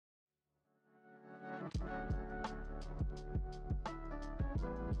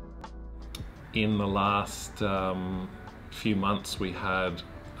In the last few months, we had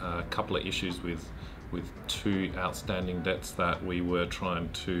a couple of issues with two outstanding debts that we were trying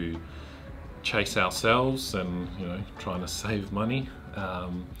to chase ourselves and trying to save money.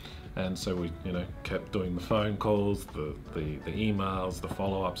 And so we kept doing the phone calls, the emails, the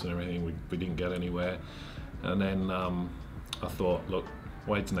follow-ups and everything. We didn't get anywhere. And then I thought, look,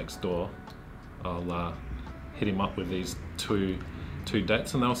 Wade's next door. I'll hit him up with these two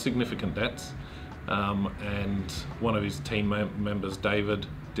debts, and they were significant debts. And one of his team members, David,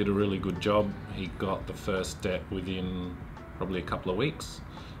 did a really good job. He got the first debt within probably a couple of weeks.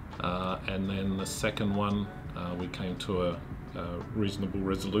 And then the second one, we came to a reasonable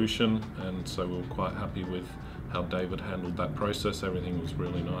resolution, and so we were quite happy with how David handled that process. Everything was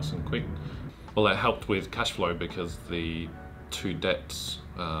really nice and quick. Well, that helped with cash flow because the two debts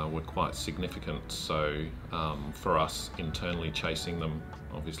were quite significant, so for us internally chasing them,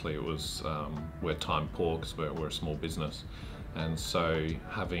 obviously it was we're time poor because we're a small business, and so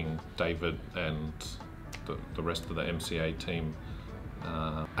having David and the rest of the MCA team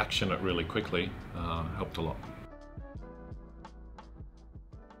action it really quickly helped a lot.